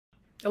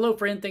Hello,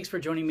 friend. Thanks for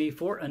joining me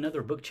for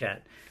another book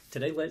chat.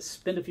 Today, let's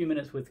spend a few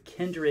minutes with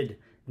Kindred,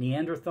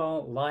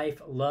 Neanderthal,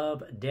 Life,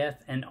 Love,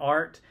 Death, and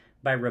Art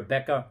by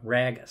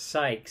Wragg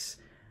Sykes.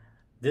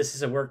 This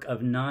is a work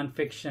of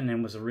nonfiction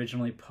and was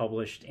originally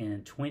published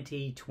in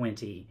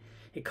 2020.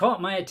 It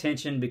caught my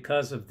attention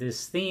because of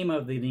this theme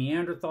of the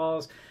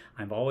Neanderthals.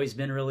 I've always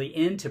been really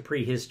into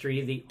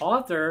prehistory. The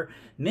author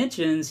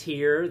mentions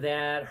here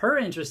that her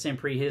interest in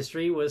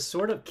prehistory was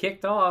sort of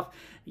kicked off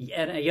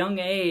at a young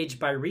age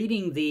by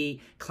reading the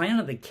Clan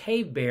of the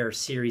Cave Bear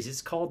series.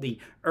 It's called the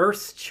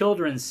Earth's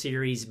Children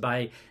series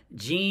by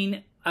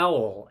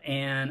Auel,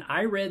 and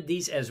I read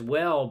these as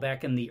well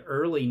back in the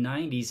early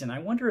 90s, and I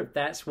wonder if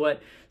that's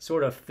what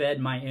sort of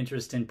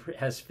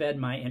has fed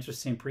my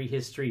interest in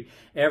prehistory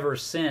ever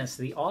since.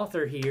 The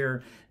author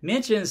here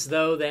mentions,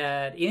 though,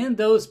 that in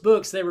those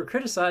books they were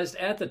criticized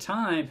at the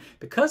time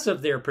because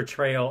of their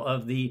portrayal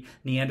of the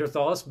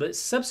Neanderthals, but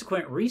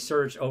subsequent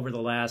research over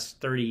the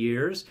last 30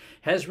 years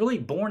has really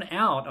borne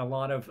out a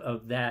lot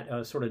of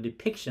that sort of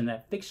depiction,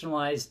 that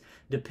fictionalized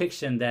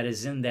depiction that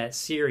is in that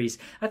series.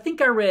 I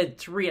think I read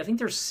 3. I think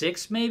there's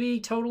 6 maybe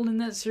total in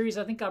that series.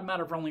 I think I might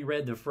have only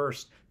read the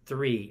first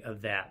 3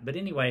 of that. But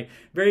anyway,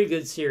 very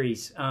good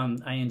series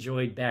I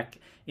enjoyed back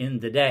in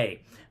the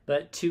day.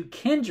 But to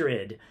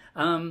Kindred,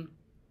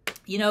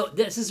 you know,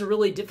 this is a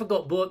really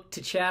difficult book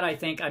to chat, I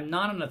think. I'm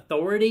not an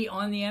authority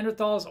on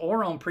Neanderthals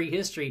or on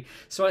prehistory,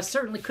 so I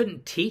certainly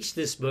couldn't teach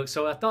this book.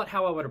 So I thought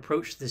how I would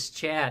approach this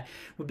chat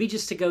would be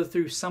just to go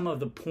through some of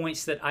the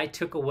points that I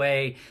took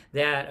away,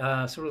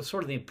 that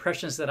sort of the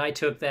impressions that I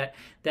took that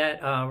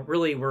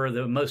really were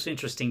the most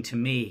interesting to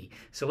me.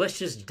 So let's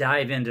just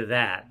dive into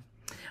that.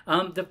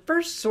 The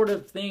first sort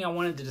of thing I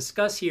wanted to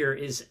discuss here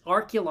is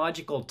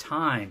archaeological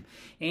time,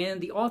 and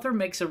the author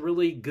makes a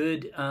really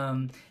good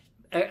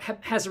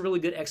has a really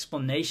good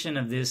explanation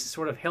of this.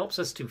 Sort of helps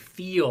us to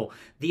feel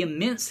the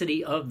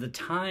immensity of the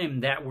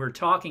time that we're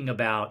talking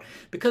about,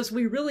 because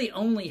we really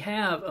only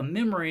have a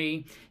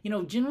memory, you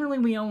know, generally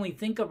we only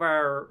think of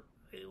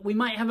we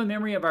might have a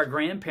memory of our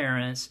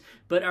grandparents,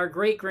 but our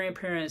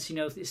great-grandparents, you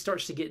know, it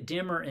starts to get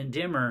dimmer and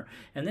dimmer.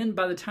 And then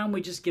by the time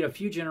we just get a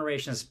few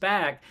generations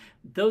back,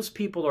 those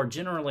people are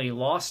generally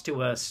lost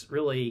to us,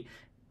 really,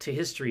 to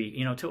history,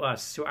 you know, to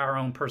us, to our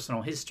own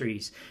personal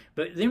histories.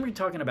 But then we're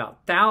talking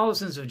about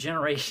thousands of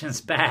generations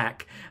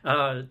back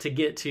to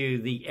get to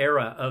the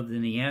era of the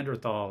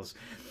Neanderthals.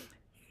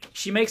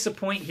 She makes a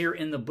point here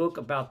in the book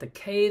about the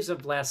caves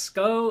of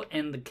Lascaux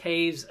and the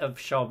caves of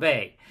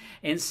Chauvet.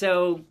 And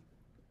so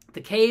the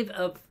cave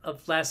of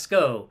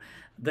Lascaux.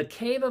 The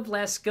cave of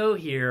Lascaux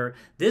here,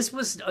 this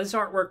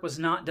artwork was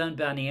not done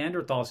by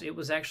Neanderthals. It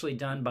was actually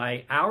done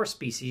by our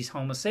species,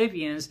 Homo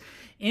sapiens,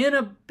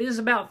 is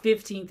about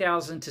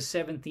 15,000 to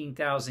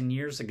 17,000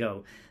 years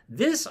ago.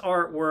 This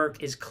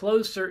artwork is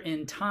closer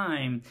in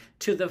time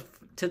to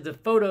the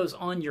photos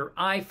on your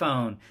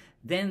iPhone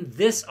than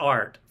this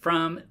art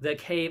from the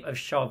cave of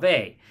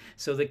Chauvet.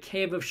 So the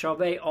cave of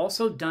Chauvet,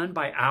 also done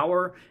by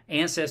our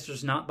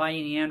ancestors, not by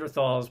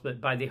Neanderthals, but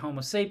by the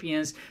Homo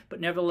sapiens, but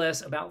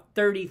nevertheless about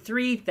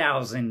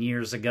 33,000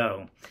 years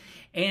ago.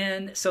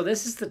 And so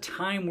this is the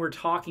time we're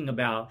talking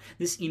about,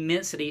 this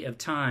immensity of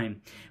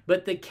time.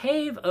 But the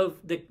cave of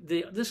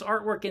this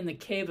artwork in the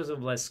caves of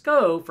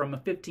Lascaux from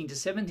 15 to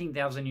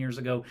 17,000 years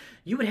ago,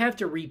 you would have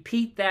to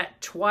repeat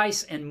that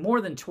twice and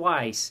more than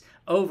twice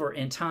over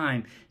in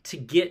time to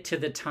get to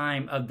the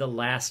time of the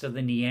last of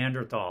the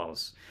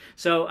Neanderthals.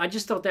 So I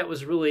just thought that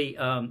was really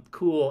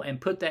cool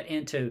and put that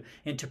into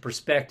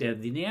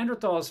perspective. The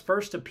Neanderthals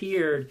first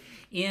appeared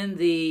in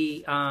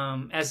the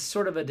as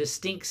sort of a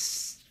distinct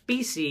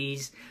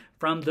species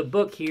from the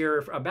book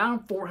here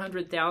about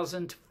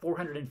 400,000 to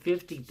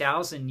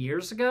 450,000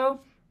 years ago.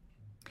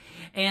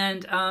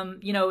 And,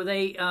 you know,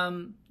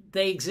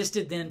 they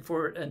existed then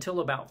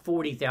until about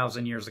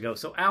 40,000 years ago.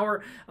 So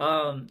our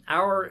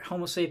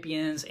Homo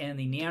sapiens and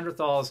the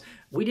Neanderthals,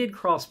 we did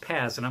cross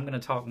paths, and I'm going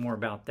to talk more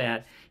about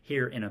that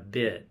here in a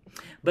bit.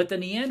 But the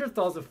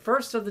Neanderthals, the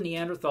first of the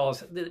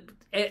Neanderthals,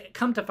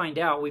 come to find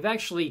out, we've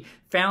actually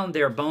found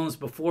their bones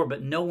before,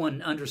 but no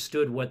one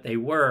understood what they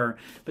were.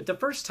 But the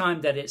first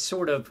time that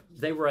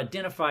they were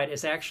identified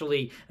as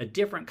actually a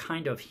different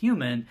kind of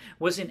human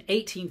was in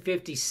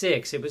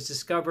 1856. It was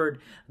discovered,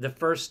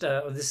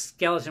 this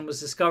skeleton was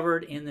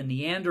discovered in the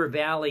Neander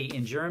Valley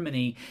in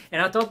Germany.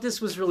 And I thought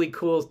this was really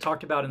cool. It's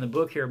talked about in the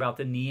book here about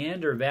the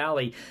Neander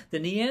Valley. The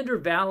Neander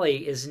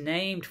Valley is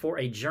named for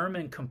a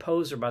German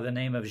composer by the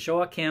name of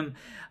Joachim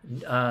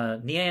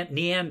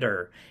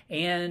Neander,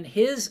 and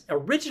his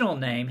original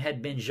name had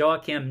been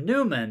Joachim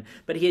Neumann,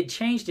 but he had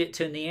changed it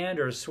to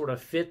Neander to sort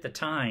of fit the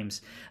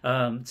times,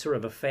 sort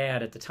of a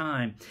fad at the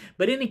time.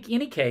 But in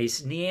any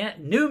case,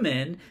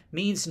 Neumann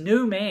means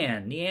new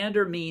man.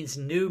 Neander means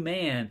new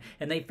man,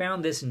 and they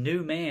found this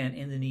new man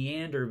in the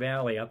Neander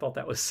Valley. I thought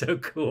that was so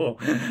cool.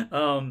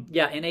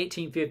 Yeah, in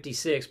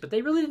 1856, but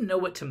they really didn't know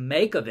what to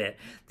make of it,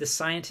 the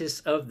scientists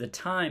of the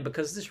time,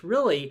 because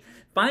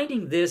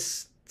finding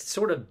this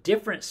sort of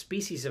different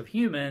species of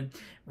human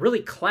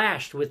really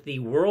clashed with the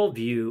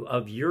worldview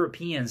of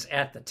Europeans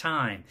at the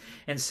time.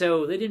 And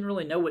so they didn't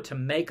really know what to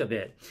make of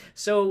it.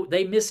 So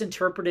they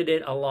misinterpreted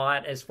it a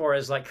lot as far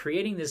as like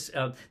creating this.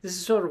 This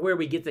is sort of where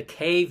we get the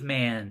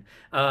caveman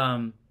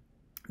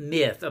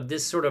myth of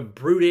this sort of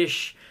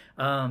brutish,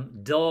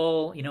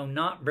 dull,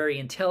 not very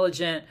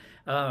intelligent,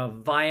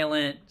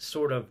 violent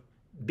sort of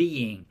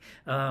being,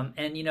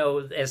 and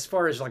as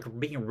far as like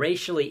being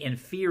racially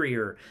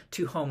inferior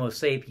to Homo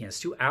sapiens,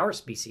 to our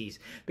species,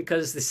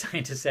 because the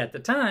scientists at the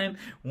time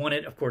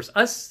wanted, of course,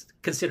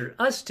 considered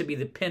us to be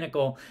the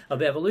pinnacle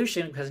of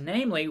evolution, because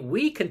namely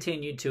we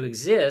continued to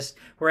exist,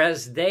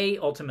 whereas they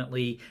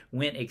ultimately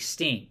went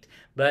extinct.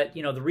 But,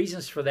 the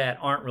reasons for that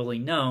aren't really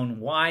known,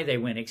 why they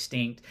went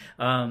extinct.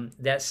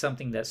 That's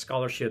something that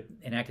scholarship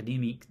and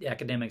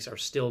academics are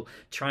still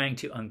trying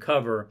to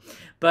uncover.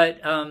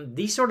 But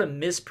these sort of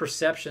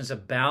misperceptions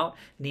about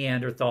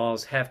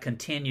Neanderthals have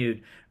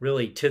continued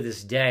really to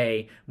this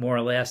day, more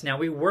or less. Now,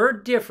 we were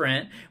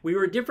different. We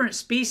were a different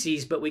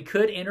species, but we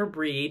could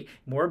interbreed.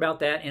 More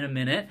about that in a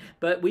minute.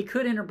 But we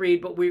could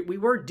interbreed, but we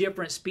were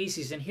different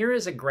species. And here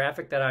is a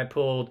graphic that I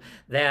pulled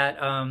that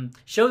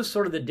shows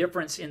sort of the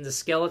difference in the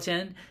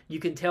skeleton. You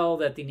can tell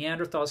that the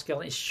Neanderthal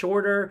skeleton is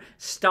shorter,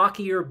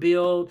 stockier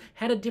build,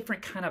 had a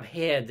different kind of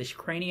head. The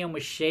cranium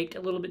was shaped a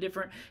little bit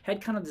different,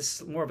 had kind of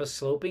this more of a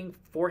sloping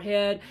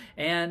forehead,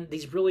 and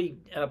these really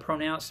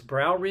pronounced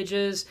brow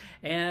ridges,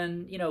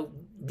 and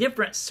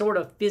different sort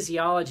of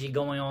physiology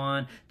going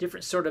on,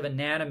 different sort of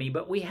anatomy.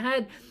 But we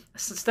had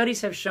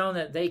studies have shown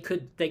that they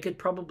could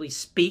probably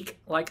speak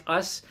like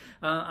us.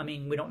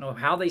 We don't know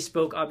how they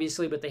spoke,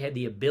 obviously, but they had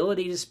the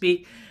ability to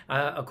speak,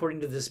 according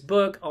to this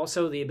book.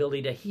 Also, the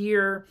ability to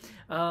hear,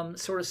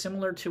 sort of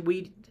similar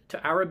to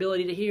our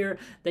ability to hear.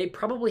 They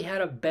probably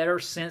had a better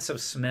sense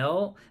of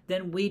smell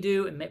than we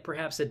do, and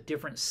perhaps a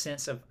different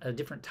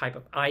type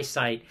of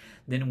eyesight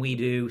than we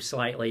do,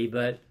 slightly.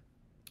 But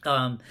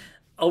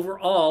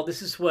overall,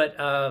 this is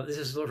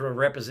sort of a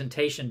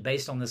representation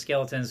based on the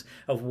skeletons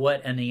of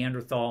what a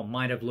Neanderthal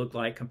might have looked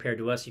like compared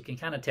to us. You can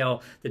kind of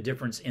tell the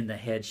difference in the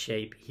head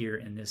shape here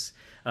in this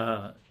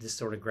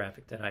sort of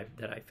graphic that I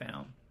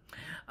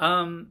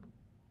found.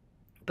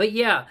 But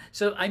yeah,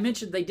 so I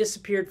mentioned they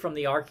disappeared from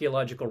the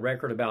archaeological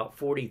record about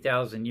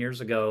 40,000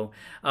 years ago,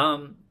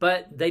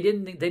 but they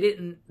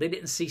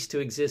didn't cease to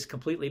exist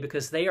completely,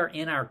 because they are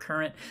in our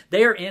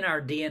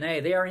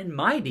DNA. They are in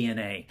my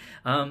DNA.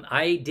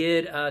 I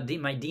did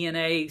my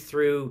DNA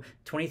through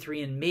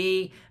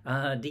 23andMe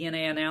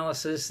DNA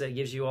analysis that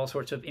gives you all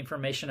sorts of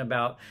information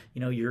about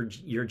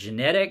your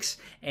genetics,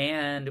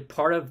 and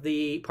part of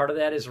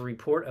that is a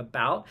report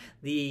about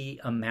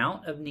the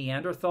amount of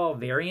Neanderthal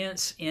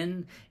variants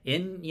in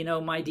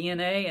my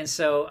DNA. And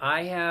so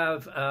I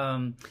have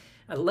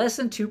less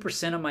than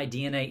 2% of my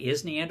DNA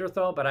is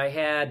Neanderthal, but I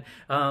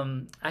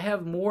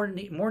have more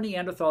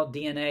Neanderthal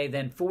DNA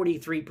than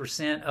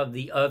 43% of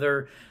the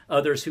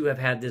others who have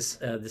had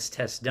this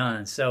test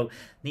done. So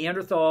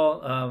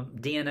Neanderthal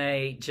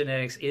DNA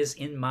genetics is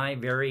in my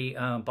very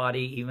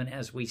body even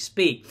as we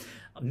speak.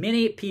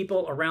 Many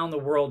people around the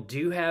world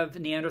do have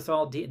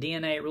Neanderthal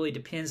DNA. It really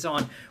depends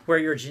on where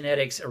your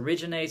genetics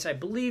originates. I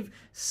believe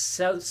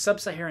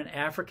sub-Saharan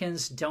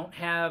Africans don't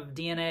have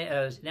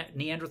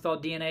Neanderthal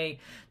DNA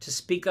to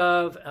speak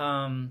of.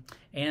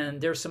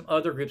 And there's some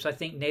other groups. I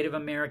think Native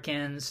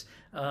Americans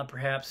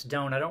perhaps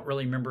don't. I don't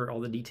really remember all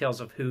the details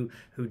of who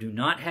do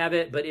not have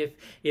it. But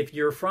if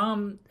you're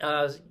from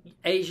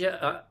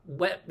Asia,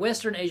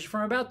 Western Asia,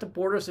 from about the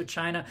borders of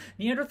China,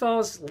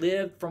 Neanderthals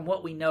lived, from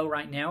what we know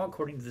right now,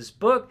 according to this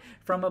book,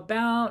 from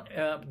about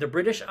the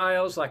British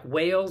Isles, like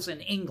Wales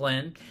and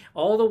England,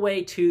 all the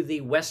way to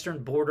the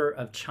western border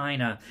of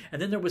China.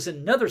 And then there was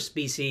another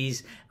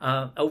species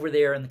over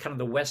there in kind of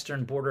the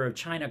western border of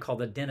China called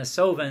the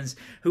Denisovans,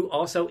 who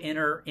also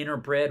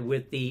interbred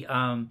with the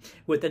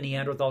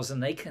Neanderthals,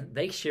 and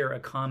they share a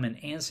common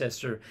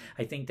ancestor,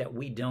 I think, that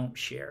we don't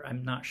share.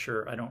 I'm not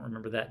sure. I don't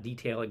remember that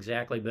detail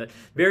exactly, but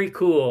very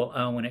cool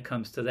when it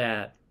comes to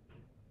that.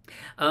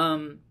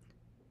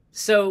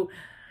 So,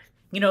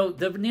 the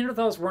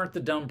Neanderthals weren't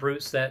the dumb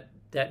brutes that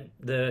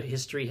the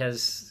history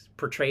has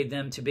portrayed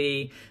them to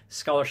be.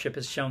 Scholarship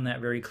has shown that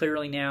very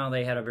clearly now.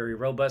 They had a very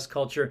robust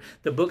culture.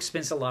 The book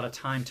spends a lot of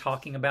time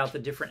talking about the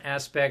different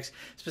aspects,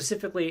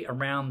 specifically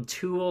around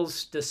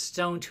tools, the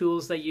stone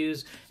tools they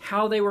used,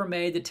 how they were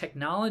made, the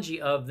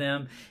technology of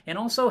them, and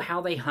also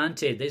how they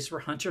hunted. These were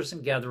hunters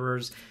and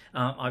gatherers.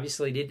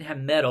 Obviously, they didn't have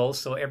metal,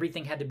 so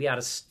everything had to be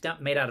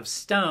made out of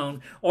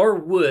stone or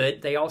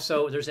wood.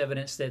 There's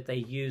evidence that they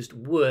used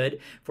wood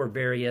for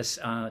various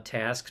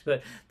tasks.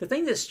 But the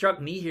thing that struck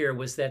me here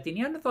was that the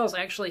Neanderthals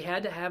actually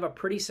had to have a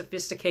pretty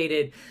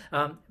sophisticated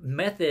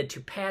method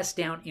to pass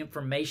down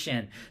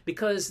information,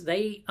 because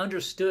they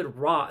understood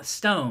raw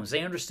stones.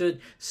 They understood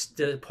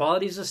the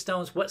qualities of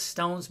stones, what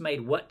stones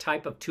made what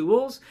type of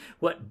tools,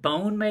 what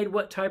bone made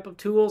what type of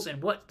tools,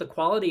 and what the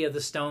quality of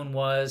the stone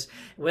was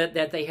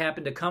that they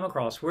happened to come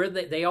across. Where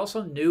they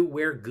also knew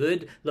where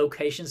good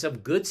locations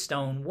of good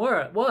stone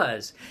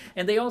was.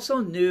 And they also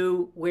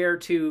knew where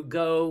to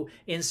go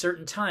in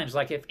certain times,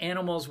 like if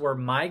animals were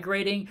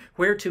migrating,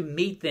 where to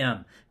meet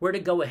them, where to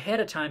go ahead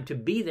of time to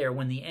be there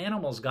when the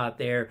animals got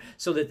there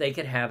so that they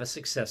could have a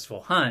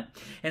successful hunt.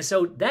 And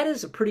so that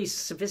is a pretty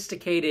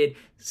sophisticated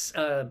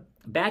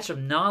batch of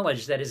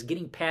knowledge that is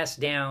getting passed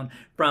down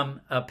from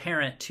a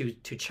parent to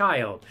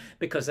child,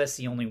 because that's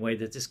the only way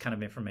that this kind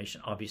of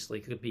information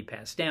obviously could be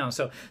passed down.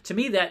 So to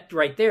me, that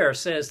right there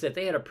says that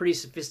they had a pretty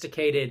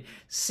sophisticated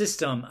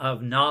system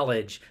of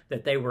knowledge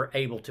that they were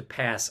able to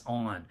pass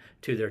on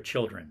to their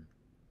children.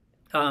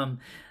 Then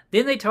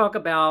they talk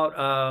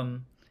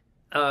about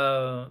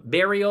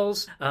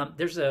burials.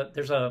 There's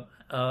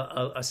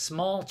a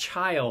small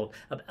child,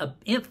 an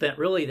infant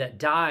really, that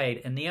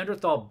died, a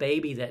Neanderthal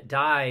baby that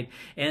died,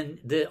 and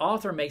the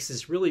author makes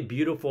this really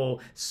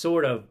beautiful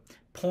sort of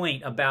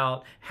point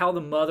about how the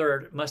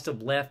mother must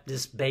have left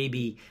this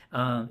baby,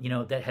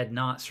 that had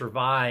not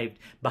survived,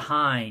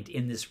 behind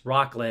in this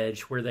rock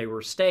ledge where they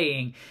were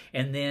staying,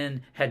 and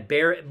then had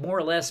more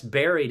or less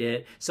buried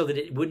it so that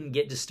it wouldn't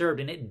get disturbed,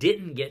 and it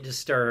didn't get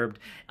disturbed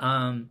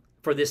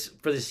for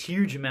this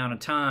huge amount of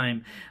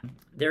time.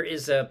 There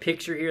is a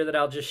picture here that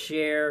I'll just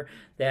share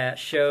that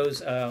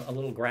shows a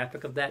little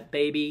graphic of that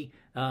baby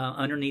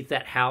underneath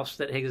that house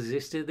that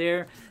existed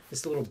there.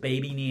 This little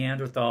baby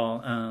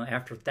Neanderthal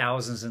after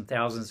thousands and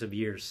thousands of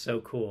years. So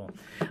cool.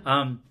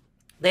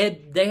 They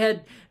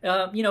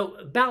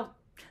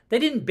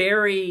didn't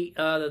bury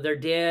their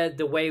dead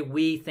the way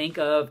we think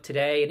of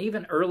today, and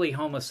even early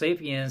Homo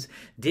sapiens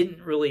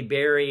didn't really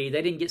bury.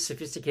 They didn't get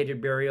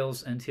sophisticated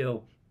burials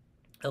until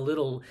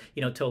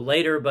till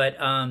later, but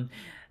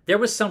there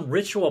was some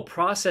ritual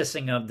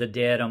processing of the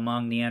dead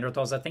among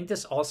Neanderthals. I think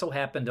this also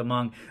happened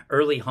among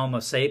early Homo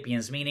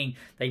sapiens, meaning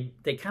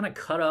they kind of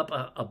cut up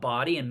a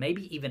body and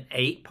maybe even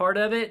ate part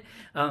of it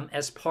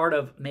as part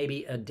of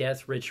maybe a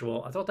death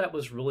ritual. I thought that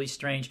was really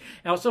strange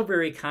and also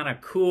very kind of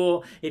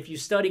cool. If you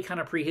study kind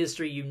of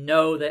prehistory, you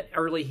know that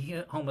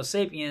early Homo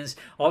sapiens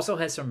also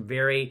had some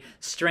very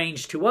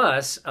strange to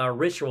us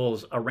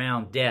rituals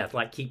around death,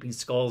 like keeping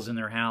skulls in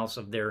their house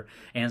of their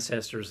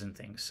ancestors and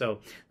things. So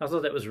I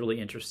thought that was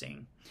really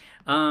interesting.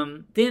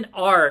 Then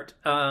art,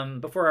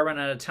 before I run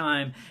out of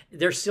time,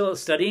 they're still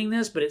studying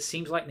this, but it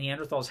seems like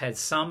Neanderthals had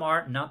some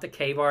art, not the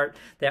cave art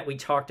that we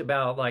talked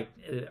about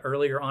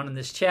earlier on in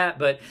this chat,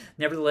 but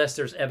nevertheless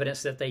there's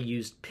evidence that they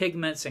used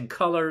pigments and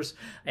colors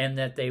and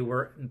that they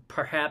were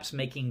perhaps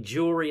making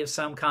jewelry of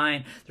some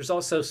kind. There's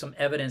also some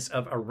evidence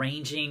of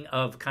arranging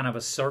of kind of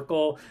a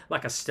circle,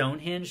 like a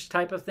Stonehenge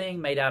type of thing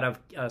made out of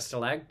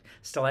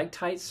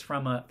stalactites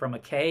from a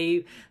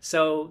cave.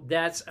 So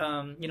that's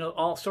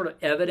all sort of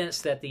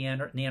evidence that the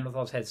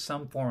Neanderthals had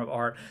some form of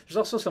art. There's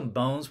also some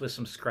bones with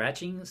some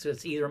scratching, so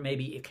it's either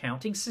maybe a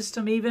counting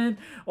system even,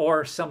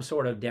 or some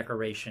sort of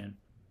decoration.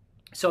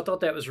 So I thought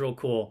that was real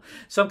cool.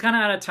 So I'm kind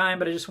of out of time,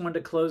 but I just wanted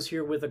to close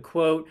here with a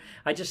quote.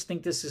 I just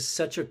think this is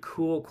such a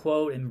cool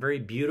quote and very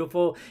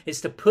beautiful.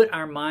 It's to put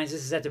our minds,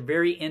 this is at the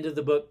very end of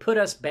the book, put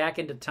us back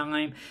into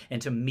time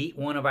and to meet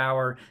one of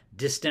our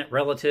distant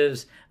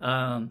relatives,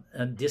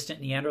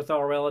 distant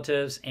Neanderthal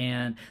relatives.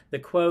 And the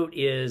quote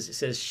is, it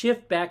says,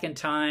 shift back in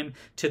time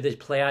to the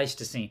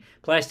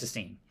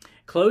Pleistocene.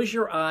 Close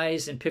your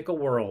eyes and pick a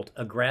world,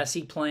 a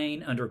grassy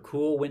plain under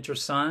cool winter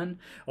sun,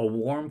 a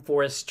warm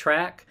forest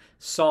track,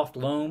 soft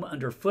loam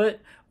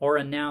underfoot, or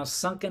a now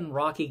sunken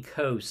rocky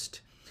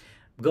coast.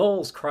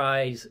 Gulls'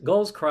 cries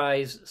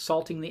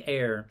salting the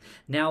air.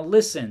 Now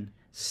listen,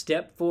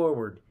 step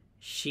forward,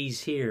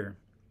 she's here.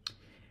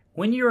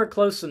 When you are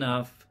close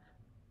enough,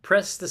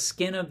 press the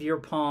skin of your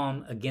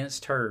palm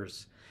against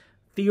hers.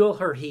 Feel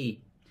her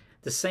heat.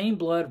 The same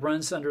blood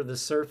runs under the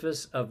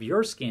surface of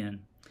your skin.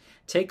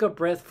 Take a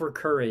breath for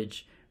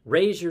courage.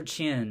 Raise your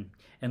chin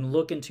and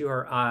look into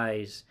her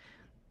eyes.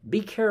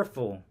 Be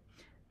careful,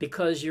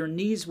 because your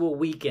knees will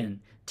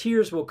weaken,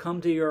 tears will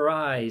come to your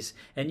eyes,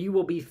 and you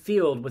will be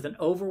filled with an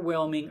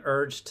overwhelming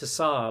urge to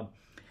sob.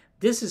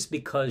 This is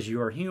because you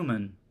are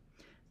human.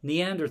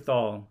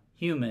 Neanderthal,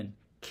 human,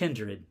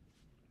 kindred.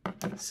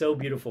 So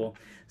beautiful.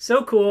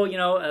 So cool.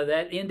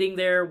 That ending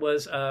there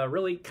was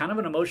really kind of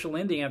an emotional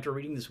ending after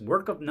reading this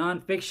work of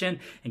nonfiction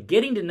and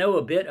getting to know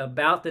a bit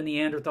about the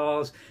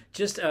Neanderthals.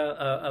 Just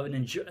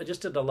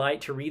a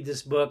delight to read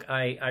this book.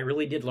 I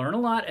really did learn a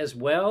lot as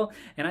well,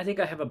 and I think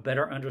I have a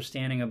better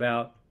understanding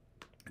about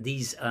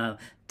these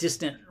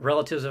distant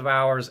relatives of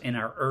ours in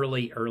our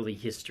early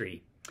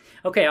history.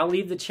 Okay, I'll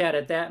leave the chat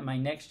at that. My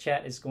next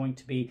chat is going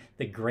to be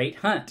The Great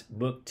Hunt,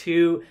 Book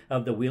 2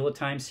 of the Wheel of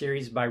Time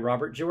series by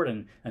Robert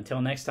Jordan.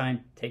 Until next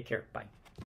time, take care. Bye.